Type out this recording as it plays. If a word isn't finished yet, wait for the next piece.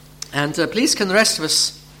And please can the rest of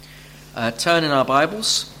us turn in our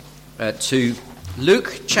Bibles to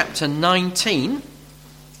Luke chapter 19.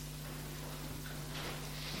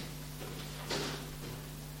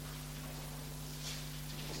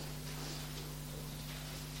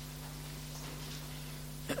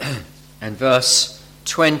 And verse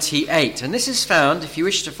 28. And this is found, if you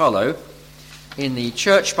wish to follow, in the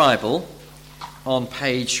Church Bible on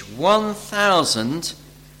page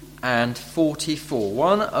 1044.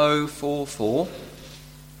 1044.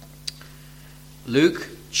 Luke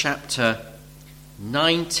chapter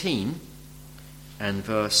 19 and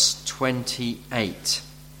verse 28.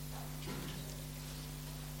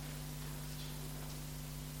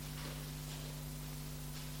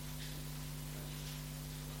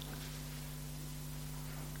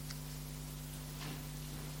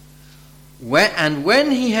 And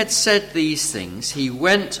when he had said these things, he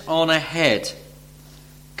went on ahead,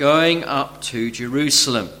 going up to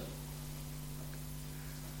Jerusalem.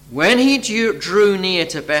 When he drew near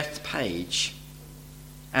to Bethphage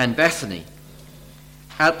and Bethany,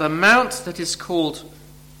 at the mount that is called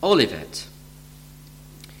Olivet,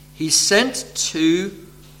 he sent 2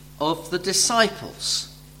 of the disciples,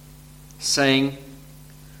 saying,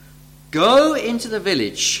 "Go into the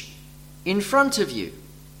village in front of you,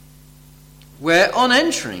 where on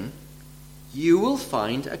entering you will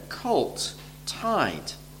find a colt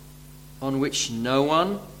tied, on which no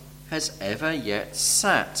one has ever yet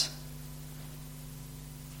sat.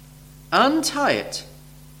 Untie it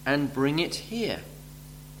and bring it here.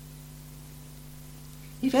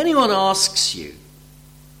 If anyone asks you,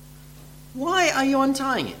 'Why are you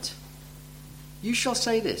untying it?' you shall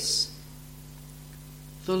say this,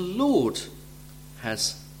 'The Lord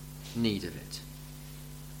has need of it.'"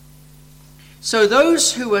 So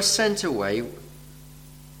those who were sent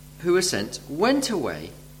went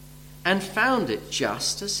away and found it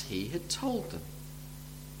just as he had told them.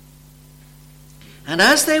 And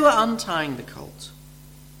as they were untying the colt,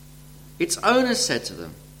 its owner said to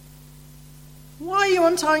them, "Why are you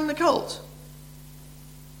untying the colt?"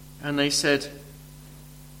 And they said,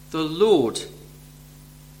 "The Lord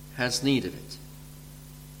has need of it."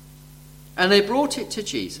 And they brought it to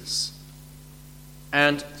Jesus,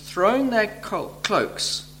 and throwing their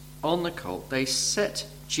cloaks on the colt, they set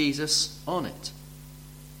Jesus on it.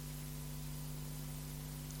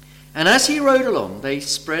 And as he rode along, they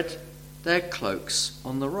spread their cloaks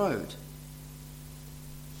on the road.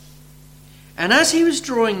 And as he was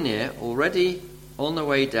drawing near, already on the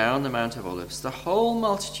way down the Mount of Olives, the whole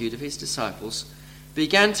multitude of his disciples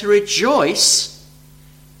began to rejoice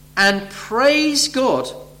and praise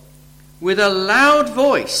God with a loud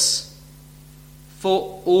voice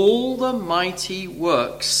for all the mighty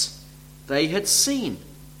works they had seen,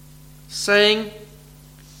 saying,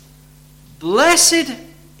 "Blessed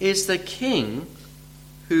is the King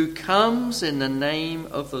who comes in the name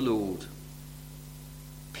of the Lord.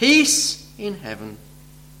 Peace in heaven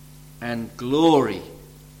and glory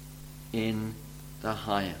in the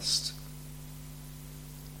highest."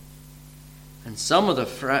 And some of the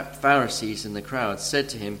Pharisees in the crowd said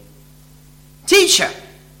to him, "Teacher,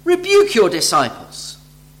 rebuke your disciples."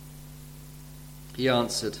 He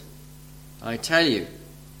answered, "I tell you,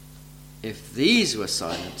 if these were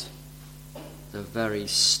silent, the very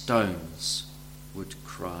stones would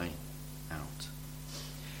cry out."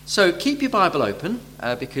 So keep your Bible open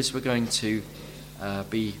because we're going to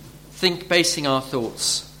be basing our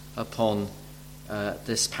thoughts upon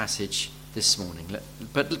this passage this morning.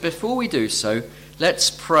 But before we do so, let's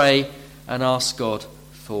pray and ask God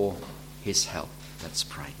for his help. Let's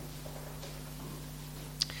pray.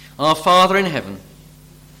 Our Father in heaven,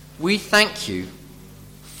 we thank you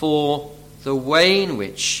for the way in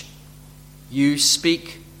which you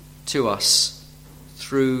speak to us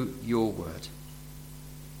through your word.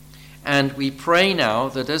 And we pray now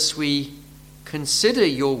that as we consider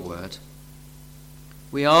your word,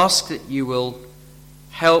 we ask that you will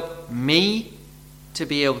help me to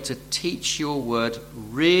be able to teach your word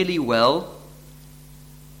really well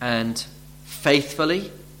and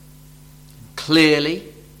faithfully,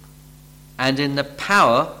 clearly, and in the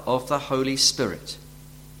power of the Holy Spirit.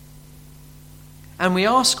 And we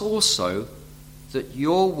ask also that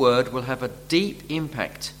your word will have a deep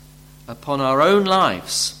impact upon our own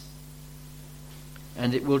lives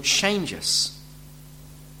and it will change us.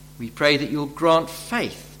 We pray that you'll grant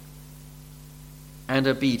faith and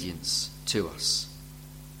obedience to us.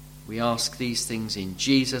 We ask these things in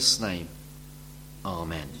Jesus' name.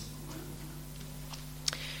 Amen.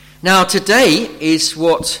 Now, today is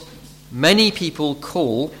what many people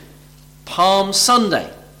call Palm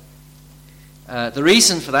Sunday. The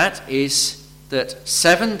reason for that is that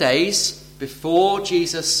 7 days before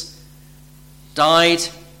Jesus died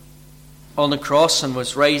on the cross and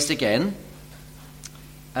was raised again,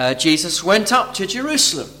 Jesus went up to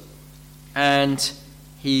Jerusalem and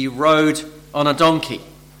he rode on a donkey.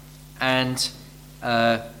 And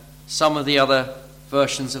some of the other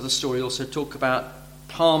versions of the story also talk about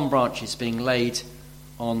palm branches being laid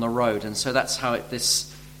on the road. And so that's how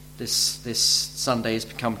this Sunday has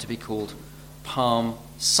become to be called Palm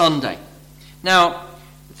Sunday. Now,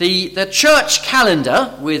 the church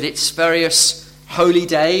calendar, with its various holy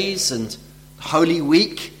days and Holy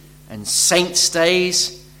Week and Saints'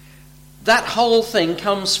 days, that whole thing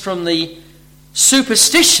comes from the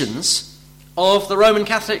superstitions of the Roman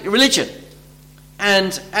Catholic religion.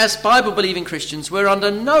 And as Bible-believing Christians, we're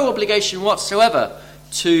under no obligation whatsoever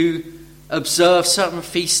to observe certain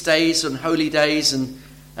feast days and holy days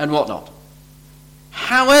and whatnot.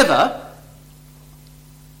 However,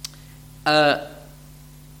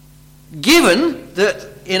 given that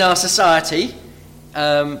in our society,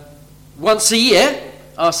 once a year,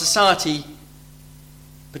 our society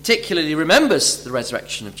particularly remembers the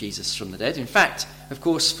resurrection of Jesus from the dead. In fact, of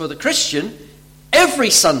course, for the Christian, every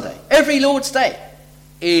Sunday, every Lord's Day,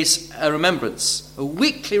 is a remembrance, a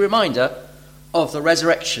weekly reminder of the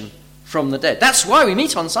resurrection from the dead. That's why we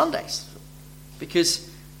meet on Sundays, because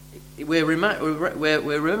we're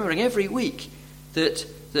remembering every week that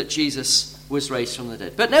Jesus was raised from the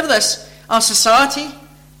dead. But nevertheless, our society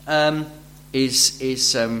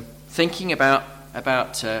is thinking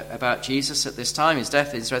about Jesus at this time, his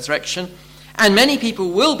death, his resurrection, and many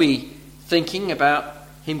people will be thinking about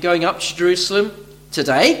him going up to Jerusalem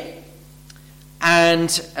today, and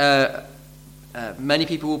many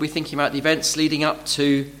people will be thinking about the events leading up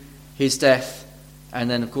to his death, and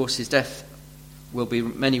then of course his death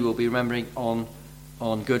many will be remembering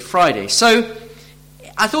on Good Friday. So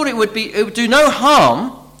I thought it would do no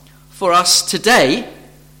harm for us today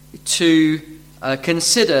to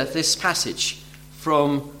consider this passage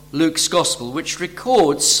from Luke's Gospel, which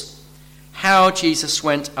records how Jesus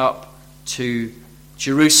went up to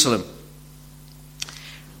Jerusalem.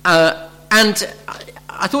 And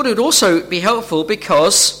I thought it would also be helpful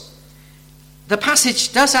because the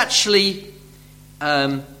passage does actually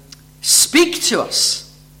speak to us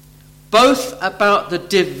both about the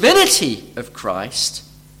divinity of Christ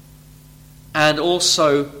and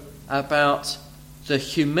also about the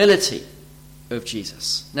humility of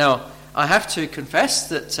Jesus. Now, I have to confess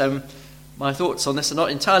that my thoughts on this are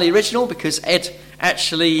not entirely original, because Ed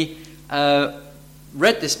actually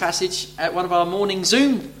read this passage at one of our morning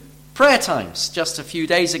Zoom prayer times just a few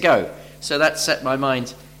days ago. So that set my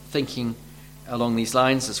mind thinking along these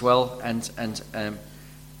lines as well, and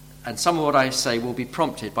some of what I say will be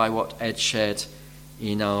prompted by what Ed shared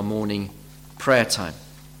in our morning prayer time.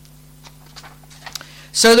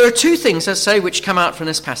 So there are two things, I say, which come out from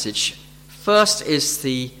this passage. First is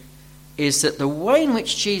that the way in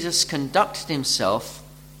which Jesus conducted himself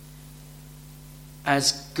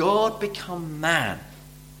as God become man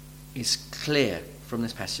is clear from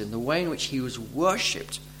this passage, and the way in which he was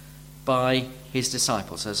worshipped by his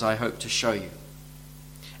disciples, as I hope to show you.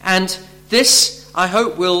 And this, I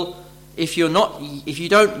hope, will, if you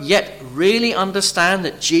don't yet really understand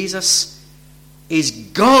that Jesus is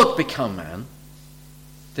God become man,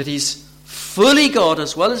 that he's fully God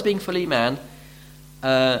as well as being fully man,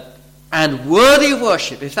 and worthy of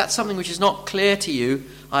worship, if that's something which is not clear to you,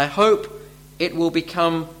 I hope it will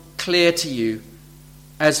become clear to you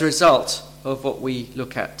as a result of what we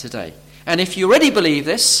look at today. And if you already believe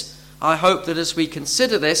this, I hope that as we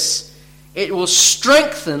consider this, it will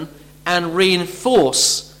strengthen and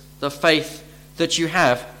reinforce the faith that you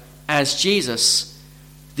have as Jesus,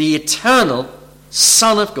 the eternal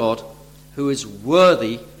Son of God, who is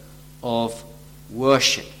worthy of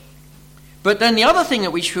worship. But then the other thing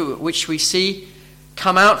that which we see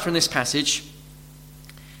come out from this passage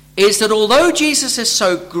is that although Jesus is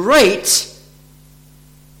so great,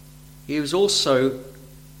 he was also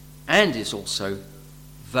and is also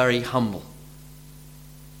very humble.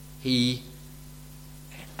 And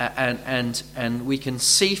we can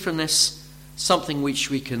see from this something which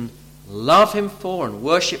we can love him for and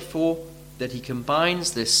worship for, that he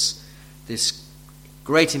combines this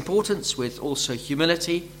great importance with also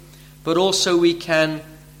humility, but also we can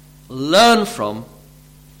learn from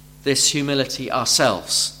this humility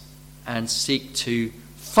ourselves and seek to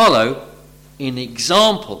follow in the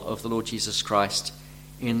example of the Lord Jesus Christ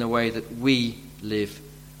in the way that we live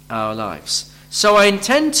our lives. So I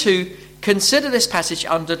intend to consider this passage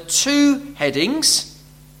under two headings: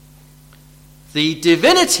 the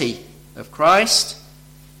divinity of Christ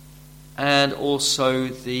and also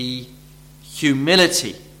the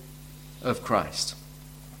humility of Christ.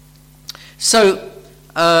 So,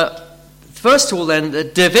 first of all then, the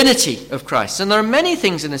divinity of Christ. And there are many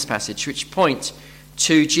things in this passage which point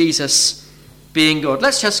to Jesus being God.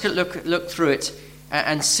 Let's just look through it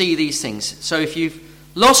and see these things. So if you've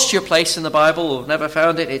lost your place in the Bible or never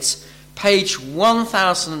found it, it's page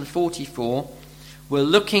 1044. We're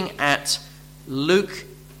looking at Luke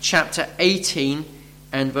chapter 18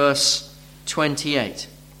 and verse 28.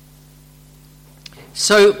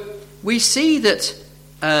 So we see that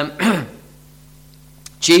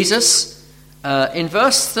Jesus, in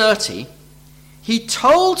verse 30, he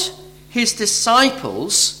told his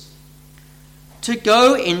disciples to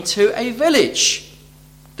go into a village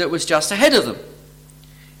that was just ahead of them.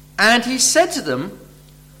 And he said to them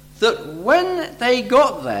that when they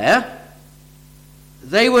got there,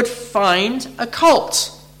 they would find a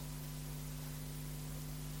colt,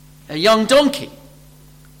 a young donkey,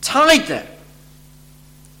 tied there,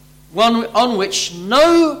 one on which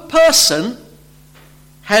no person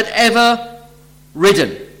had ever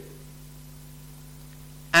ridden.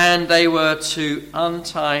 And they were to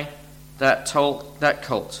untie that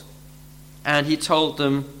colt. And he told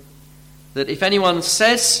them that if anyone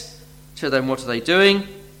says to them, "What are they doing?"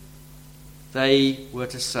 they were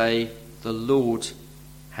to say, "The Lord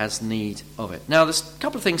has need of it." Now, there's a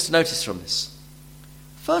couple of things to notice from this.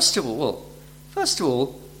 First of all,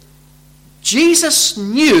 Jesus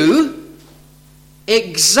knew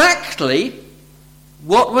exactly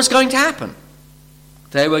what was going to happen.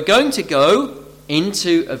 They were going to go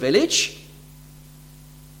into a village.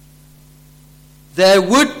 There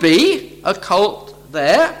would be a colt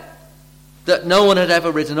there that no one had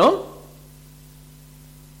ever ridden on.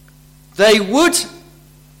 They would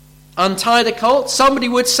untie the colt. Somebody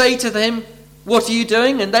would say to them, "What are you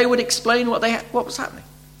doing?" And they would explain what was happening.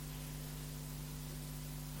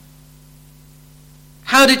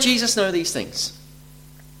 How did Jesus know these things?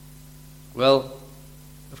 Well,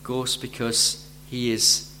 of course, because he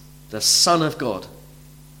is the Son of God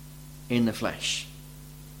in the flesh.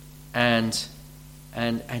 And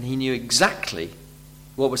he knew exactly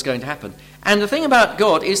what was going to happen. And the thing about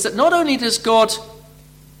God is that not only does God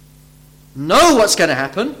know what's going to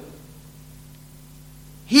happen,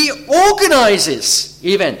 he organizes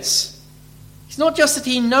events. It's not just that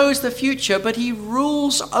he knows the future, but he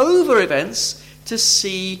rules over events to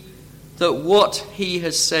see that what he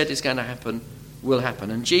has said is going to happen will happen.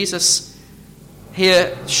 And Jesus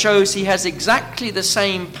here shows he has exactly the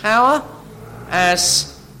same power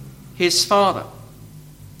as his Father.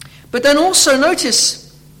 But then also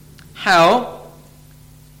notice how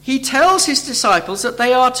he tells his disciples that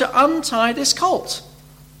they are to untie this colt.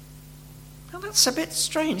 Now that's a bit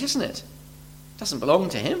strange, isn't it? It doesn't belong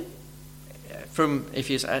to him. If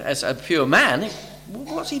he's as a pure man,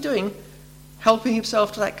 what's he doing helping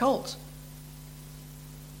himself to that colt?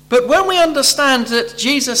 But when we understand that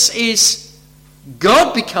Jesus is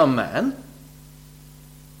God become man,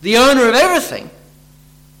 the owner of everything,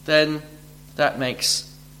 then that makes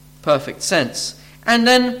perfect sense. And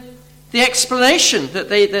then the explanation that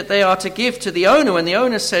they are to give to the owner, when the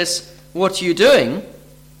owner says, "What are you doing?"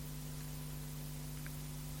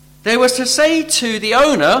 they were to say to the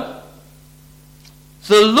owner,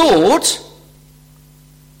 "The Lord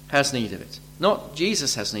has need of it." Not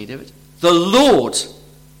Jesus has need of it. The Lord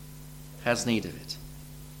has need of it.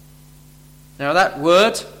 Now that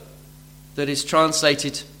word that is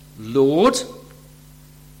translated Lord,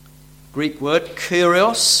 Greek word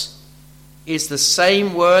kurios, is the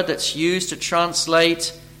same word that's used to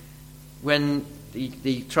translate when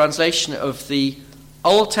the translation of the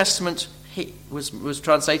Old Testament was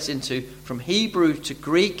translated into from Hebrew to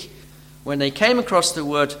Greek. When they came across the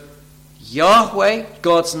word Yahweh,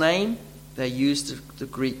 God's name, they used the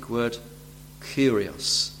Greek word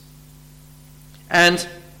kurios. And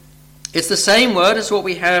it's the same word as what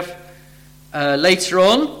we have later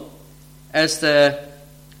on as they're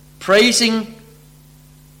praising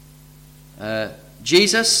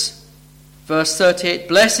Jesus. Verse 38,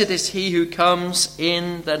 "Blessed is he who comes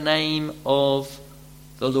in the name of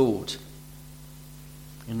the Lord."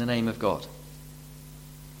 In the name of God.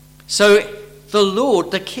 So the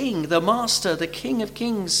Lord, the King, the Master, the King of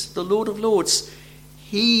Kings, the Lord of Lords,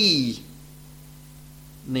 he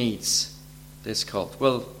needs this colt.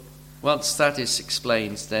 Well, once that is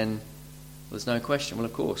explained, then there's no question. Well,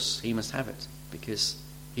 of course, he must have it because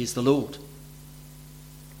he's the Lord.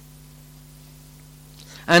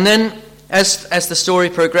 And then, as the story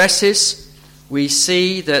progresses, we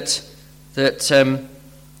see that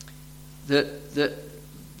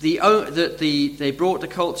they brought the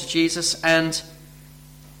colt to Jesus, and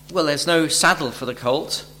well, there's no saddle for the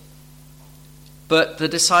colt, But the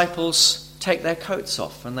disciples take their coats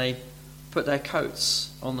off and they put their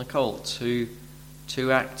coats on the colt to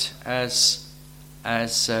act as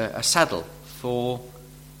a saddle for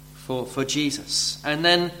Jesus. And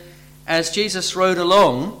then as Jesus rode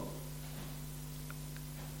along,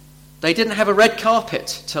 they didn't have a red carpet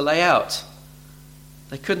to lay out.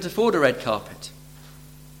 They couldn't afford a red carpet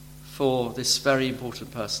for this very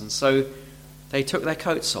important person. So they took their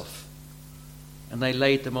coats off and they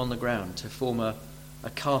laid them on the ground to form a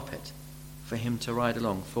carpet for him to ride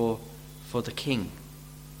along, for the King,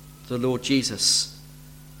 the Lord Jesus,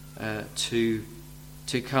 to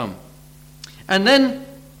come. And then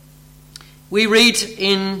we read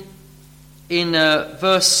in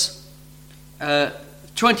verse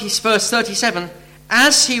 37,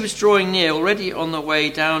 as he was drawing near, already on the way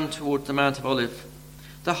down toward the Mount of Olives,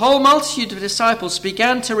 the whole multitude of disciples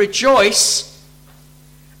began to rejoice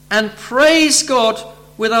and praise God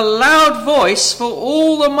with a loud voice for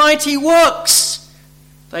all the mighty works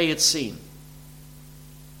they had seen.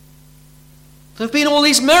 There have been all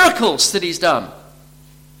these miracles that he's done.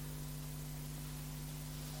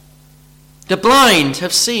 The blind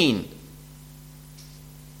have seen.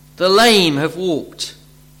 The lame have walked.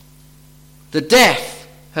 The deaf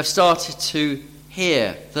have started to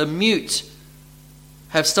hear. The mute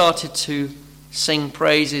have started to sing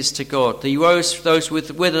praises to God. Those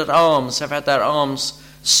with withered arms have had their arms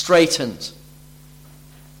straightened.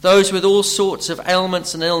 Those with all sorts of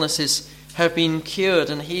ailments and illnesses have been cured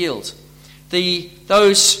and healed.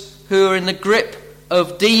 Those who are in the grip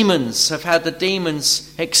of demons have had the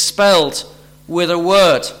demons expelled with a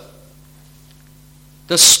word.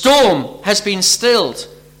 The storm has been stilled.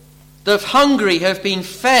 The hungry have been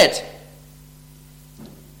fed.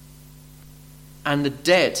 And the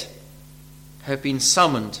dead have been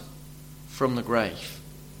summoned from the grave.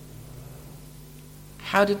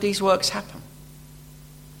 How did these works happen?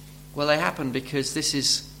 Well, they happened because this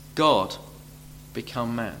is God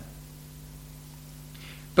become man.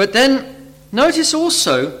 But then notice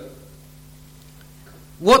also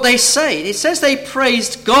what they say. It says they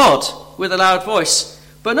praised God with a loud voice.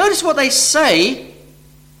 But notice what they say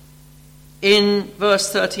in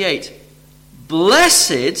verse 38.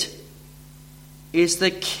 Blessed is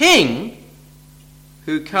the King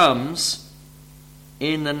who comes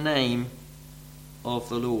in the name of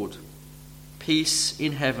the Lord. Peace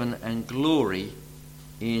in heaven and glory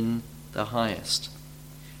in the highest.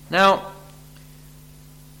 Now,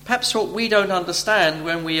 perhaps what we don't understand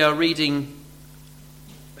when we are reading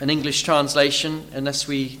an English translation, unless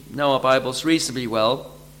we know our Bibles reasonably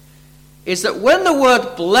well, is that when the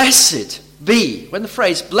word blessed be, when the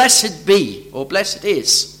phrase blessed be or blessed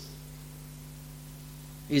is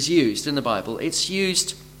used in the Bible, it's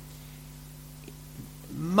used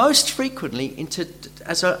most frequently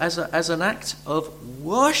as an act of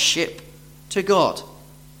worship to God.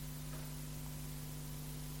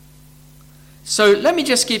 So let me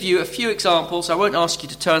just give you a few examples. I won't ask you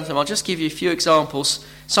to turn to them. I'll just give you a few examples.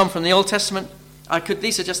 Some from the Old Testament.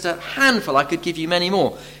 These are just a handful. I could give you many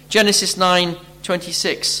more. Genesis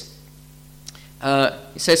 9:26.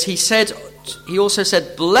 It says, he also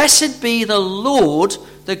said, blessed be the Lord,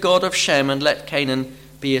 the God of Shem, and let Canaan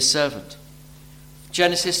be his servant.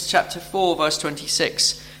 Genesis chapter 4, verse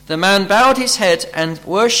 26. The man bowed his head and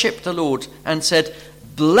worshipped the Lord and said,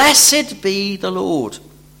 blessed be the Lord,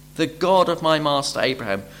 the God of my master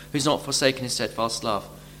Abraham, who's not forsaken his steadfast love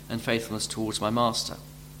and faithfulness towards my master.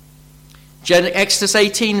 Exodus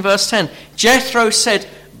 18, verse 10. Jethro said,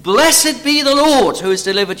 blessed be the Lord, who has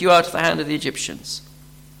delivered you out of the hand of the Egyptians.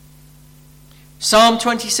 Psalm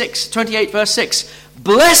 28, verse 6.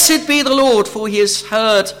 Blessed be the Lord, for he has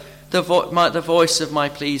heard the voice of my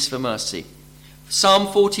pleas for mercy.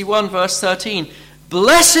 Psalm 41, verse 13.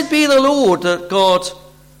 Blessed be the Lord, the God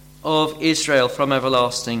of Israel, from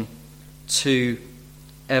everlasting to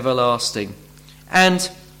everlasting. And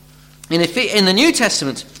in the New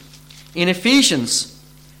Testament, in Ephesians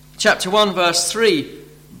chapter 1, verse 3,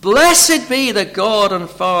 blessed be the God and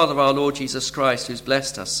Father of our Lord Jesus Christ, who's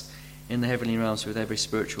blessed us in the heavenly realms with every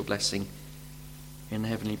spiritual blessing in the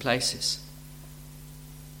heavenly places.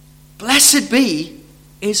 Blessed be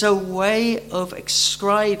is a way of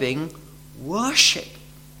ascribing worship.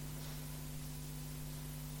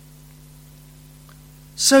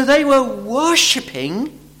 So they were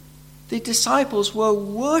worshipping, the disciples were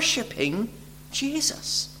worshipping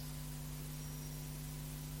Jesus.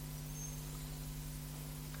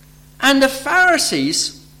 And the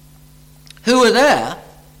Pharisees who were there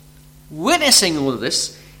witnessing all of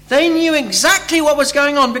this, they knew exactly what was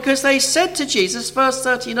going on, because they said to Jesus, verse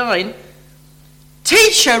 39,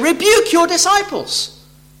 Teacher, rebuke your disciples.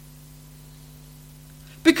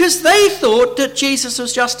 because they thought that Jesus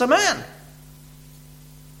was just a man.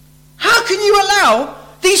 How can you allow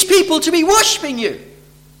these people to be worshipping you?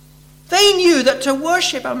 They knew that to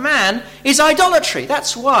worship a man is idolatry.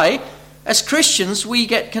 That's why, as Christians, we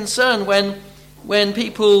get concerned when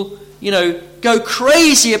people, go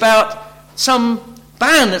crazy about some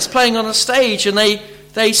band that's playing on a stage, and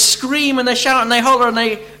they scream and they shout and they holler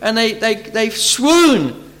and they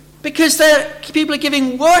swoon, because people are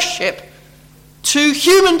giving worship to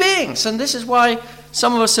human beings. And this is why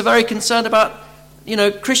some of us are very concerned about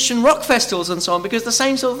Christian rock festivals and so on, because the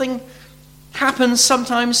same sort of thing happens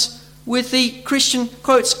sometimes with the Christian,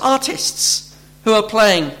 quotes, artists who are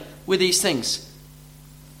playing with these things.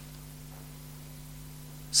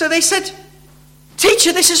 So they said,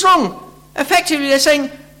 "Teacher, this is wrong." Effectively, they're saying,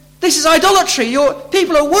 "This is idolatry. Your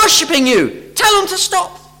people are worshipping you. Tell them to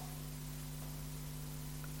stop."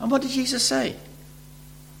 And what did Jesus say?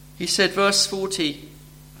 He said, verse 40,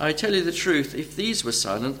 "I tell you the truth, if these were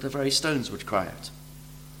silent, the very stones would cry out."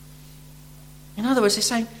 In other words, he's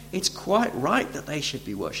saying, it's quite right that they should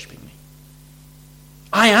be worshipping me.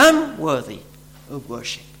 I am worthy of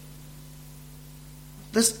worship.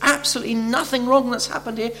 There's absolutely nothing wrong that's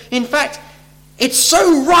happened here. In fact, it's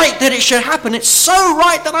so right that it should happen. It's so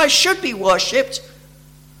right that I should be worshipped,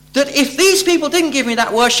 that if these people didn't give me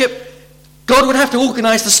that worship, God would have to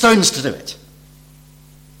organize the stones to do it,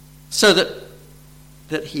 so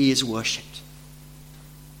that he is worshipped.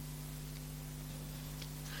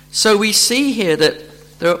 So we see here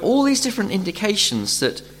that there are all these different indications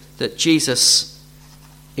that Jesus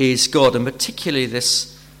is God, and particularly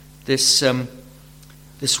this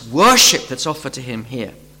worship that's offered to him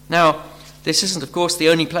here. Now, this isn't, of course, the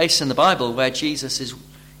only place in the Bible where Jesus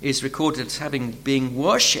is recorded as being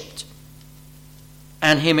worshipped,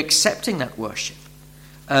 and him accepting that worship.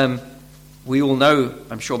 We all know,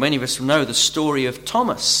 I'm sure many of us know, the story of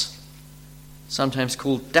Thomas, sometimes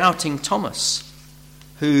called Doubting Thomas,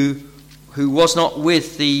 who was not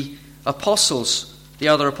with the apostles, the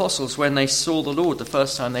other apostles, when they saw the Lord, the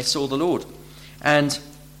first time they saw the Lord. And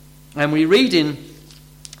we read in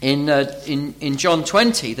John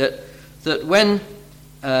 20 that when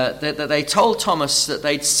that they told Thomas that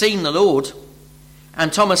they'd seen the Lord,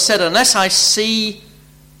 and Thomas said, "Unless I see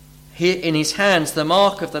in his hands the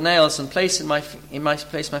mark of the nails, and place my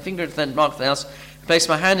finger into the mark of the nails, and place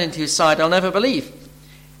my hand into his side, I'll never believe."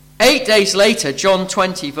 8 days later, John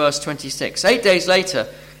 20, verse 26, 8 days later,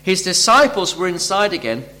 his disciples were inside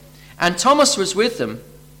again, and Thomas was with them.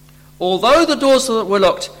 Although the doors were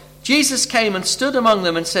locked, Jesus came and stood among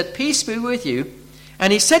them and said, "Peace be with you."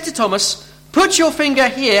 And he said to Thomas, "Put your finger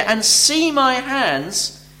here and see my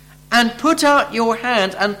hands, and put out your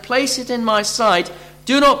hand and place it in my side.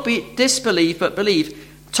 Do not disbelieve, but believe."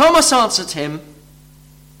 Thomas answered him,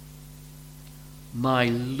 "My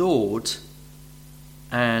Lord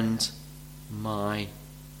and my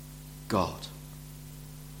God."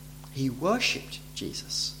 He worshipped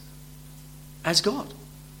Jesus as God.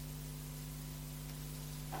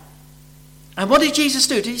 And what did Jesus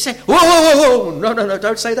do? Did he say, "Whoa, whoa, whoa, whoa, no,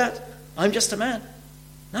 don't say that. I'm just a man"?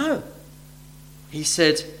 No. He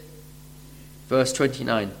said, verse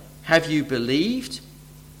 29, "Have you believed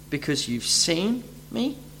because you've seen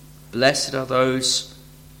me? Blessed are those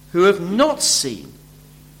who have not seen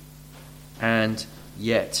and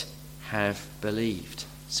yet have believed."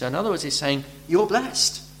 So in other words, he's saying, you're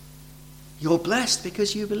blessed. You're blessed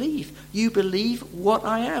because you believe. You believe what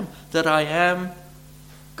I am, that I am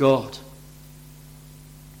God.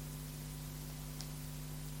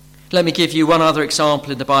 Let me give you one other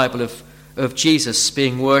example in the Bible of Jesus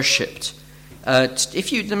being worshipped.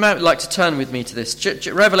 If you'd like to turn with me to this,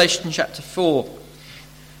 Revelation chapter 4,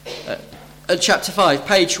 chapter 5,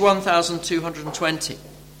 page 1220.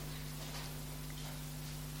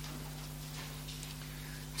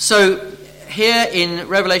 So here in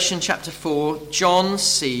Revelation chapter 4, John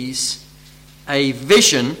sees a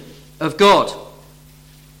vision of God.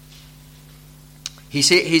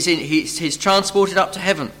 He's transported up to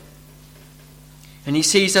heaven, and he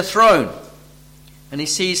sees a throne, and he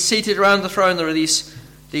sees seated around the throne there are these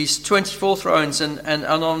 24 thrones, and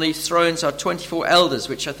on these thrones are 24 elders,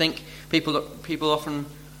 which I think people often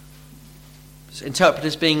interpret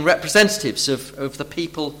as being representatives of the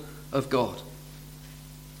people of God.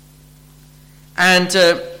 And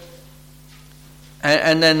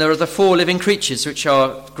then there are the 4 living creatures, which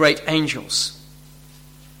are great angels.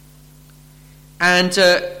 And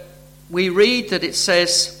we read that it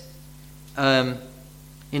says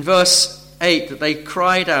in verse 8 that they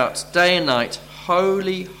cried out day and night,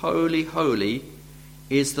 "Holy, holy, holy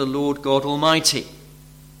is the Lord God Almighty,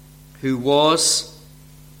 who was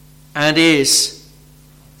and is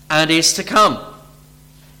and is to come.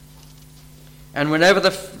 And whenever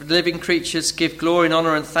the living creatures give glory and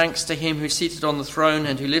honor and thanks to him who's seated on the throne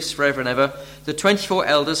and who lives forever and ever, the 24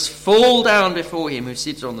 elders fall down before him who's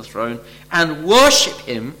seated on the throne and worship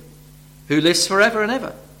him who lives forever and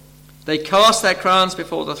ever. They cast their crowns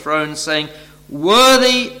before the throne, saying,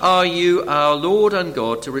 "Worthy are you, our Lord and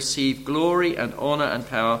God, to receive glory and honor and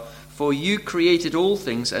power, for you created all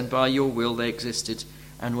things, and by your will they existed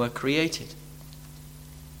and were created."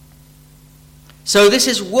 So this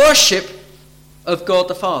is worship of God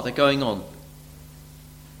the Father going on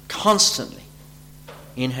constantly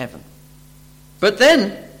in heaven. But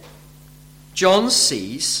then John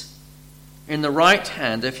sees in the right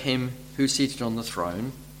hand of him who's seated on the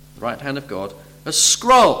throne, the right hand of God, a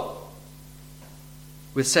scroll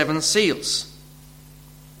with 7 seals.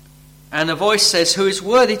 And a voice says, "Who is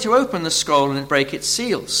worthy to open the scroll and break its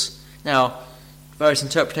seals?" Now, various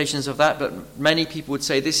interpretations of that, but many people would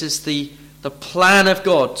say this is the plan of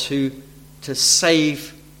God to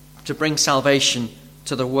save, to bring salvation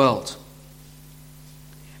to the world.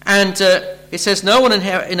 And it says, "No one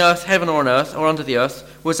in earth, heaven or on earth, or under the earth,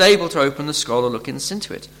 was able to open the scroll or look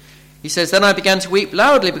into it." He says, "Then I began to weep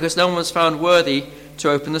loudly because no one was found worthy to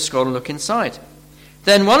open the scroll and look inside.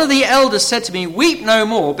 Then one of the elders said to me, 'Weep no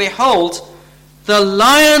more. Behold, the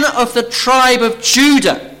Lion of the tribe of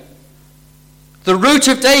Judah, the Root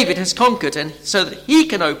of David, has conquered, and so that he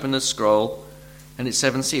can open the scroll and its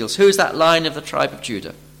 7 seals.'" Who is that Lion of the tribe of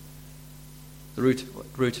Judah? The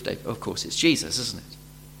root of David. Of course, it's Jesus, isn't it?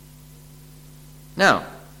 Now,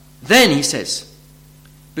 then he says,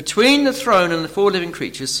 "Between the throne and the 4 living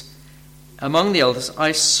creatures, among the elders,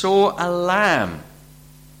 I saw a lamb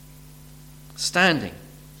standing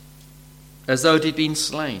as though it had been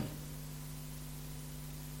slain,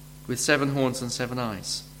 with 7 horns and 7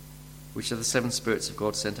 eyes, which are the 7 spirits of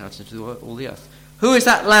God sent out into all the earth." Who is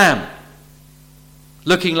that lamb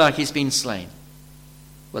looking like he's been slain?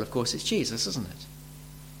 Well, of course, it's Jesus, isn't it?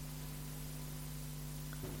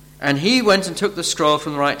 "And he went and took the scroll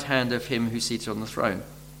from the right hand of him who's seated on the throne.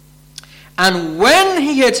 And when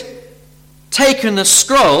he had taken the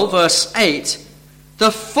scroll," verse 8,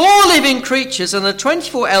 "the 4 living creatures and the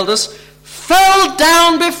 24 elders fell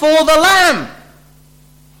down before the Lamb,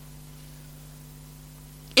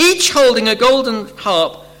 each holding a golden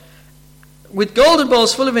harp with golden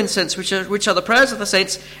bowls full of incense, which are the prayers of the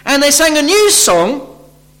saints. And they sang a new song,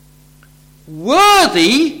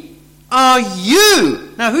 'Worthy are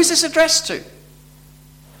you.'" Now, who's this addressed to?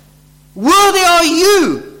 "Worthy are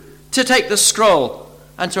you to take the scroll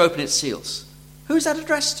and to open its seals." Who's that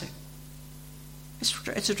addressed to?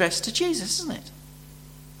 It's addressed to Jesus, isn't it?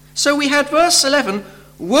 So we had verse 11,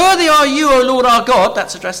 "Worthy are you, O Lord our God."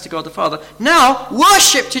 That's addressed to God the Father. Now,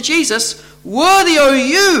 worship to Jesus. "Worthy are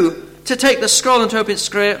you to take the scroll and to open its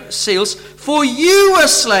seals. For you were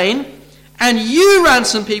slain, and you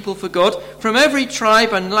ransomed people for God from every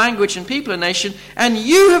tribe and language and people and nation, and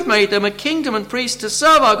you have made them a kingdom and priests to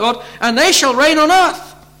serve our God, and they shall reign on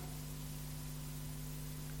earth."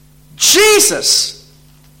 Jesus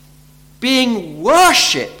being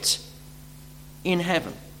worshipped in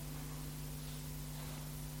heaven.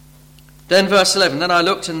 Then verse 11, "Then I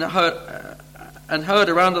looked and heard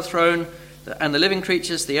around the throne and the living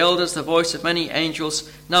creatures, the elders, the voice of many angels,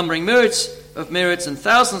 numbering myriads of myriads and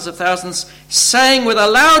thousands of thousands, saying with a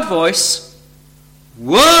loud voice,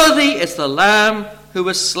 'Worthy is the Lamb who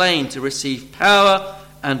was slain to receive power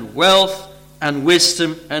and wealth and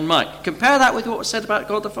wisdom and might.'" Compare that with what was said about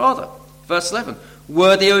God the Father. Verse 11,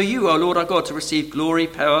 "Worthy are you, O Lord our God, to receive glory,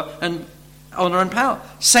 power, and honor and power."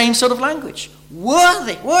 Same sort of language.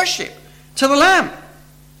 Worthy, worship to the Lamb.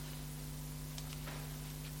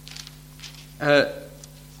 And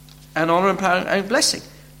honor and power and blessing.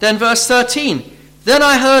 Then verse 13, "Then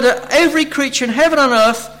I heard every creature in heaven and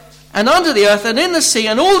earth and under the earth and in the sea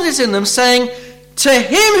and all that is in them, saying, 'To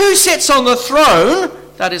him who sits on the throne,'"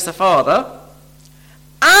 that is the Father,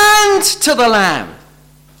 "'and to the Lamb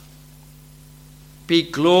be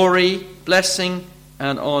glory, blessing,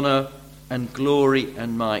 and honor, and glory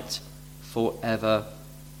and might forever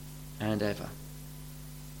and ever."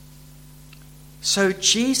 So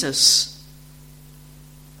Jesus,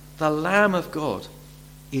 the Lamb of God,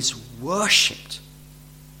 is worshipped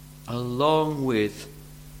along with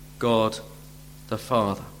God the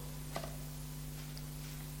Father.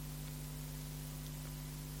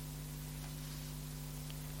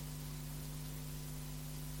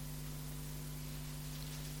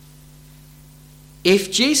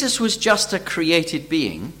 If Jesus was just a created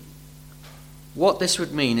being, what this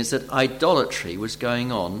would mean is that idolatry was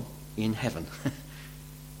going on in heaven,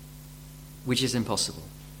 which is impossible.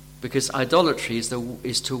 Because idolatry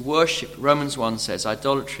is to worship. Romans 1 says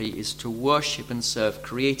idolatry is to worship and serve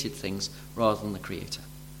created things rather than the Creator.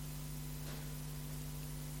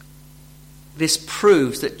 This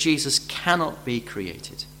proves that Jesus cannot be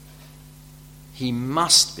created. He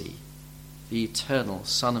must be the eternal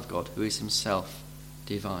Son of God, who is himself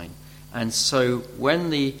divine. And so when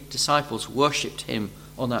the disciples worshipped him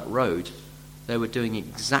on that road, they were doing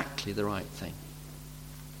exactly the right thing.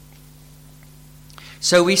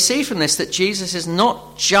 So we see from this that Jesus is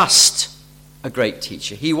not just a great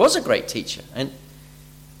teacher. He was a great teacher,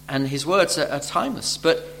 and his words are timeless,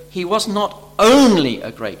 but he was not only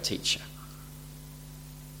a great teacher.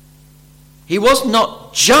 He was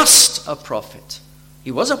not just a prophet.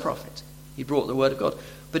 He was a prophet. He brought the word of God.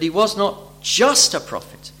 But he was not just a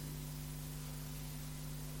prophet.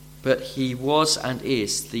 But he was and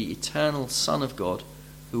is the eternal Son of God,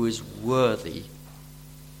 who is worthy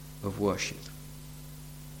of worship.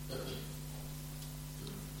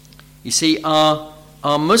 You see, our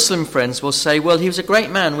Muslim friends will say, well, he was a great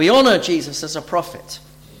man. We honor Jesus as a prophet.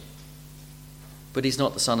 But he's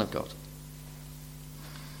not the Son of God.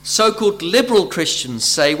 So-called liberal Christians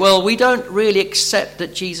say, well, we don't really accept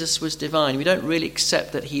that Jesus was divine. We don't really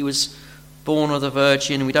accept that he was born of the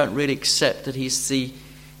Virgin. We don't really accept that he's the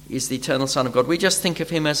eternal Son of God. We just think of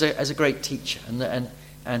him as a great teacher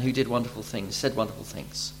and who did wonderful things, said wonderful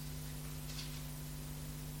things.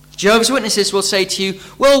 Jehovah's Witnesses will say to you,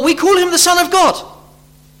 well, we call him the Son of God.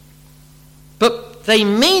 But they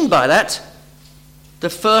mean by that the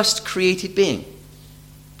first created being.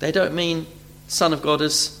 They don't mean Son of God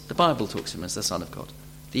as the Bible talks of him as the Son of God,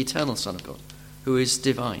 the eternal Son of God, who is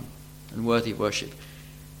divine and worthy of worship.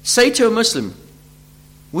 Say to a Muslim,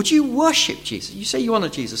 would you worship Jesus? You say you honor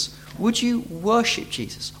Jesus. Would you worship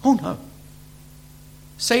Jesus? Oh, no.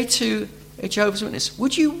 Say to a Jehovah's Witness,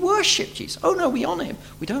 would you worship Jesus? Oh, no, we honor him.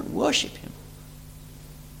 We don't worship him.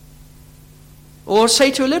 Or say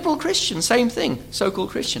to a liberal Christian, same thing,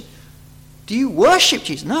 so-called Christian. Do you worship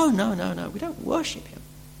Jesus? No, we don't worship him.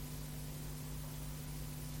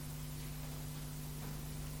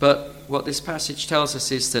 But what this passage tells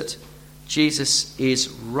us is that Jesus is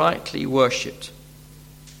rightly worshipped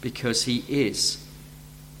because he is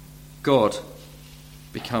God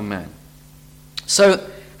become man. So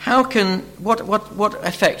what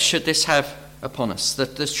effect should this have upon us,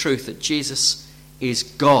 that this truth that Jesus is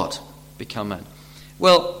God become man?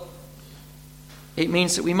 Well, it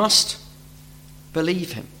means that we must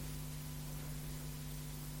believe him.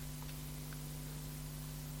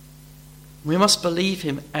 We must believe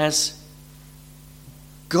him as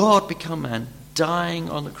God become man, dying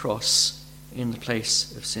on the cross in the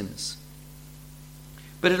place of sinners.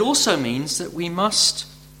 But it also means that we must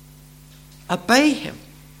obey him.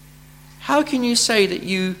 How can you say that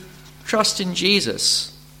you trust in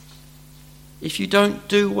Jesus if you don't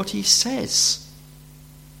do what he says?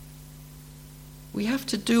 We have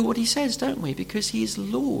to do what he says, don't we? Because he is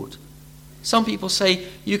Lord. Some people say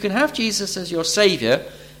you can have Jesus as your Saviour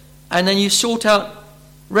and then you sort out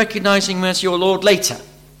recognizing him as your Lord later.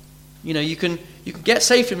 You know, you can get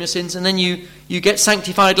saved from your sins and then you get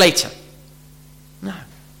sanctified later. No.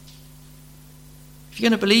 If you're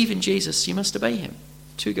going to believe in Jesus, you must obey him.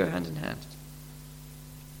 Two go hand in hand.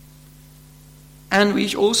 And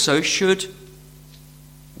we also should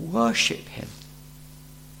worship him.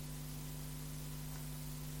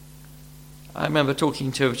 I remember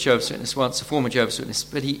talking to a Jehovah's Witness once, a former Jehovah's Witness,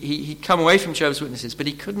 but he'd come away from Jehovah's Witnesses, but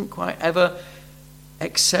he couldn't quite ever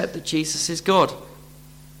accept that Jesus is God.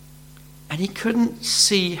 And he couldn't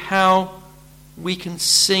see how we can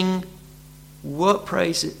sing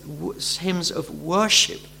hymns of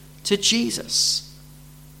worship to Jesus.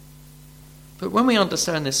 But when we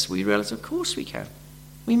understand this, we realize, of course we can.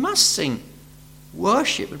 We must sing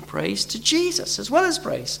worship and praise to Jesus, as well as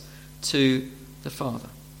praise to the Father.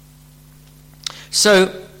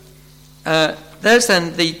 So, there's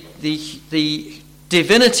then the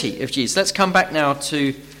divinity of Jesus. Let's come back now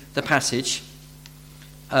to the passage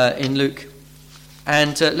in Luke.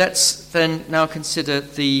 And let's then now consider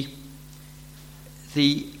the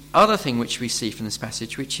other thing which we see from this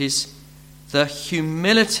passage, which is the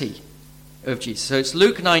humility of Jesus. So it's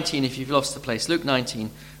Luke 19, if you've lost the place. Luke 19,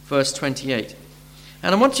 verse 28.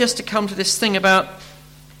 And I want just to come to this thing about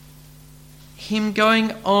him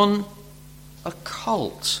going on a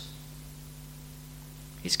cult.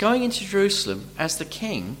 He's going into Jerusalem as the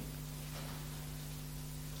king,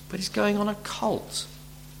 but he's going on a cult.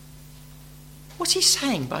 What's he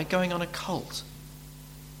saying by going on a cult?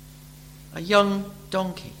 A young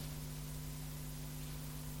donkey.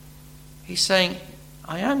 He's saying,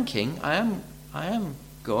 I am king, I am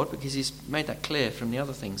God, because he's made that clear from the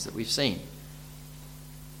other things that we've seen.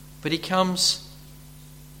 But he comes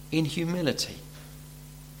in humility.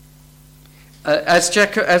 As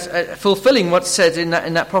fulfilling what's said in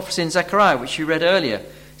that prophecy in Zechariah, which you read earlier.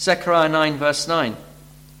 Zechariah 9, verse 9.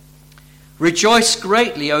 Rejoice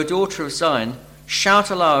greatly, O daughter of Zion.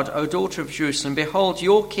 Shout aloud, O daughter of Jerusalem. Behold,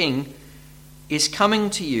 your king is coming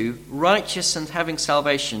to you. Righteous and having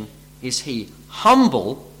salvation is he.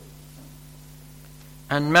 Humble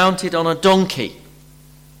and mounted on a donkey,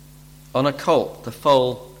 on a colt, the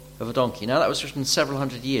foal of a donkey. Now that was written several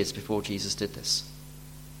hundred years before Jesus did this,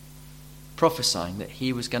 prophesying that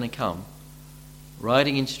he was going to come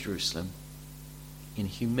riding into Jerusalem in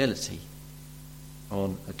humility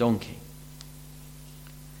on a donkey.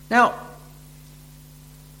 Now,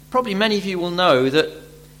 probably many of you will know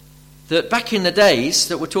that back in the days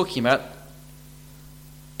that we're talking about,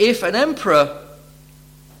 if an emperor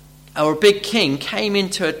or a big king came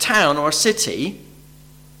into a town or a city,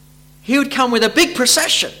 he would come with a big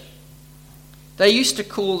procession. They used to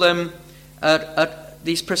call them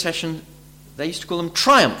these processions, they used to call them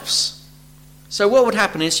triumphs. So what would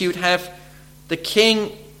happen is you would have the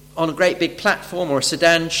king on a great big platform or a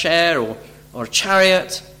sedan chair or a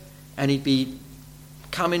chariot, and he'd be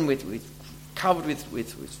coming covered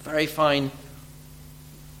with very fine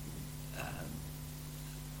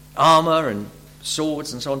armour and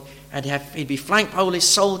swords and so on, and he'd be flanked by all his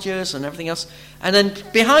soldiers and everything else, and then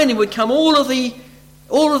behind him would come all of the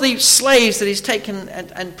slaves that he's taken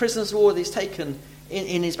and prisoners of war that he's taken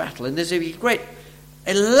in his battle, and there's a great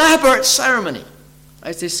elaborate ceremony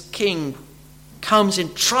as this king comes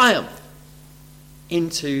in triumph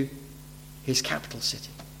into his capital city.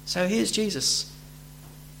 So here's Jesus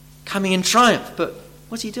coming in triumph, but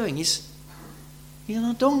what's he doing? He's on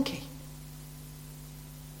a donkey.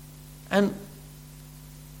 And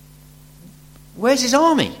where's his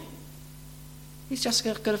army? He's just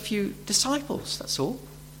got a few disciples, that's all.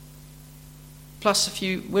 Plus a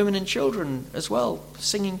few women and children as well,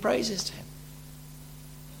 singing praises to him.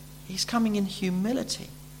 He's coming in humility.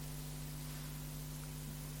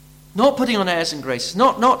 Not putting on airs and graces.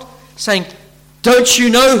 Not saying, don't you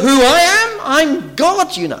know who I am? I'm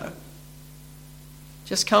God, you know.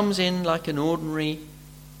 Just comes in like an ordinary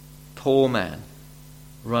poor man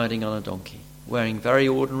riding on a donkey, wearing very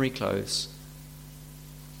ordinary clothes.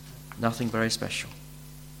 Nothing very special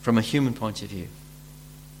from a human point of view.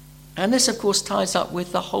 And this, of course, ties up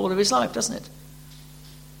with the whole of his life, doesn't it?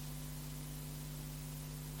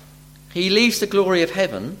 He leaves the glory of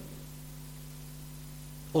heaven.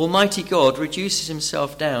 Almighty God reduces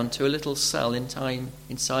himself down to a little cell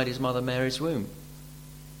inside his mother Mary's womb.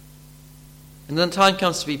 And then the time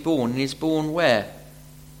comes to be born, and he's born where?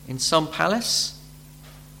 In some palace?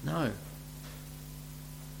 No.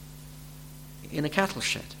 In a cattle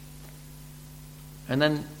shed. And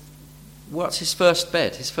then what's his first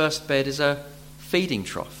bed? His first bed is a feeding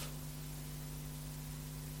trough.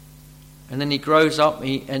 And then he grows up,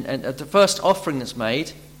 and the first offering that's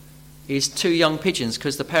made is 2 young pigeons,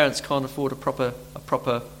 because the parents can't afford a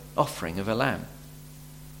proper offering of a lamb.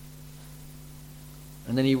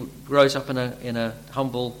 And then he grows up in a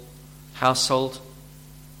humble household,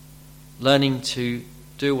 learning to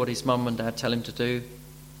do what his mum and dad tell him to do.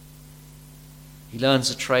 He learns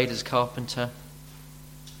a trade as a carpenter.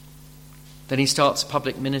 Then he starts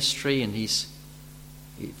public ministry, and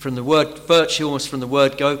virtually almost from the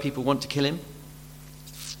word go, people want to kill him.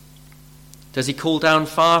 Does he call down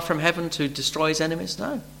fire from heaven to destroy his enemies?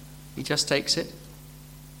 No. He just takes it.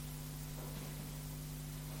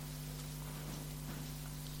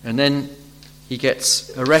 And then he gets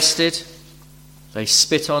arrested. They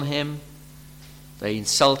spit on him. They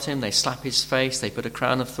insult him. They slap his face. They put a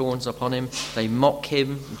crown of thorns upon him. They mock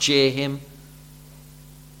him, jeer him.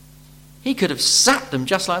 He could have sacked them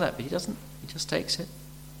just like that, but he doesn't. He just takes it.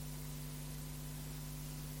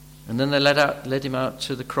 And then they led him out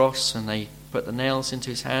to the cross, and they put the nails into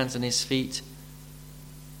his hands and his feet.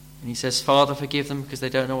 And he says, Father, forgive them, because they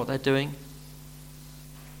don't know what they're doing.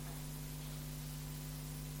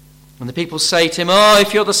 And the people say to him, oh,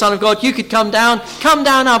 if you're the Son of God, you could come down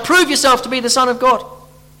now, prove yourself to be the Son of God.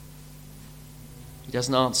 He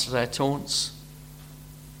doesn't answer their taunts.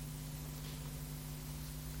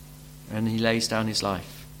 And he lays down his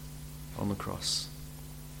life on the cross.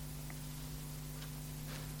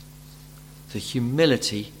 The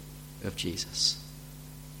humility of Jesus.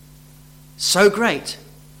 So great,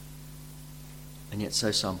 and yet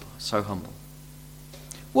so humble.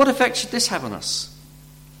 What effect should this have on us?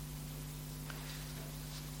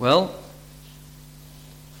 Well,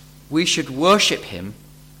 we should worship him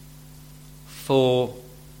for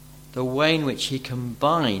the way in which he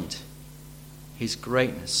combined his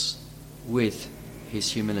greatness with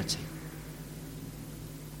his humility.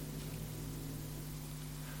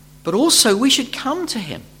 But also we should come to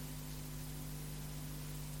him.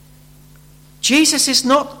 Jesus is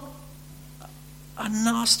not a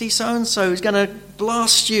nasty so-and-so who's going to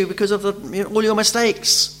blast you because of all your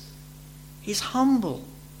mistakes. He's humble.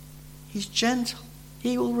 He's gentle.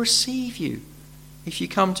 He will receive you if you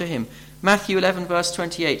come to him. Matthew 11 verse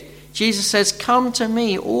 28. Jesus says, "Come to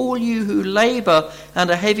me, all you who labor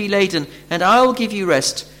and are heavy laden, and I will give you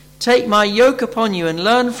rest. Take my yoke upon you and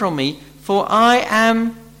learn from me, for I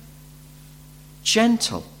am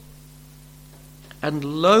gentle and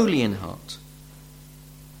lowly in heart,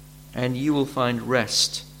 and you will find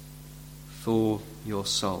rest for your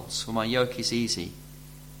souls. For my yoke is easy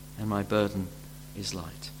and my burden is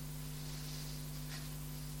light."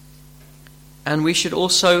 And we should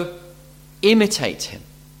also imitate him.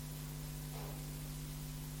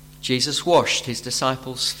 Jesus washed his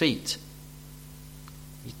disciples' feet.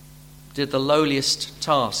 He did the lowliest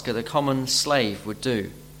task that a common slave would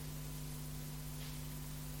do.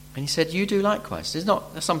 And he said, "You do likewise." There's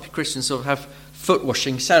not, some Christians sort of have foot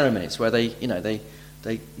washing ceremonies where they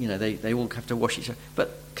all have to wash each other.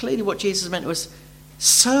 But clearly what Jesus meant was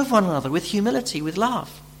serve one another with humility, with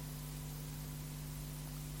love.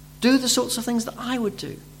 Do the sorts of things that I would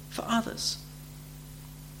do for others.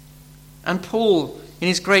 And Paul, in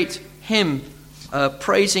his great hymn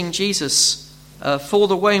praising Jesus for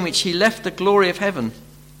the way in which he left the glory of heaven,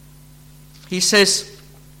 he says,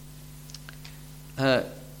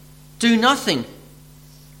 "Do nothing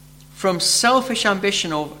from selfish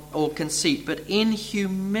ambition or conceit, but in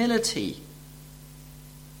humility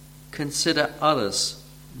consider others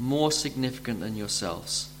more significant than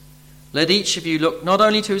yourselves. Let each of you look not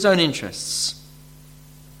only to his own interests,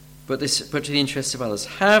 but to the interests of others.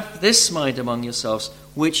 Have this mind among yourselves,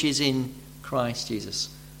 which is in Christ Jesus."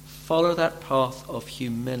 Follow that path of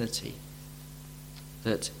humility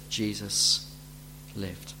that Jesus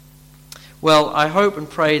lived. Well, I hope and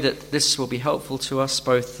pray that this will be helpful to us,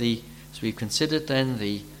 both as we've considered then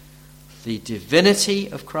the divinity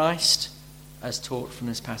of Christ as taught from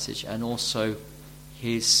this passage, and also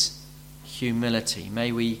his humility.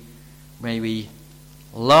 May we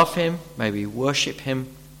love him, may we worship him,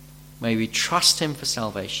 may we trust him for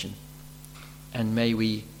salvation, and may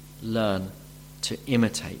we learn to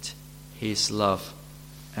imitate his love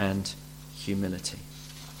and humility.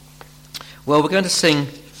 Well, we're going to sing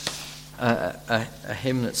a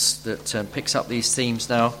hymn that picks up these themes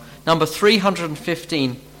now. Number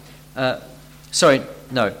 315,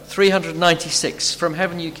 396, "From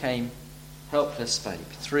Heaven You Came, Helpless Babe,"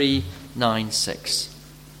 396.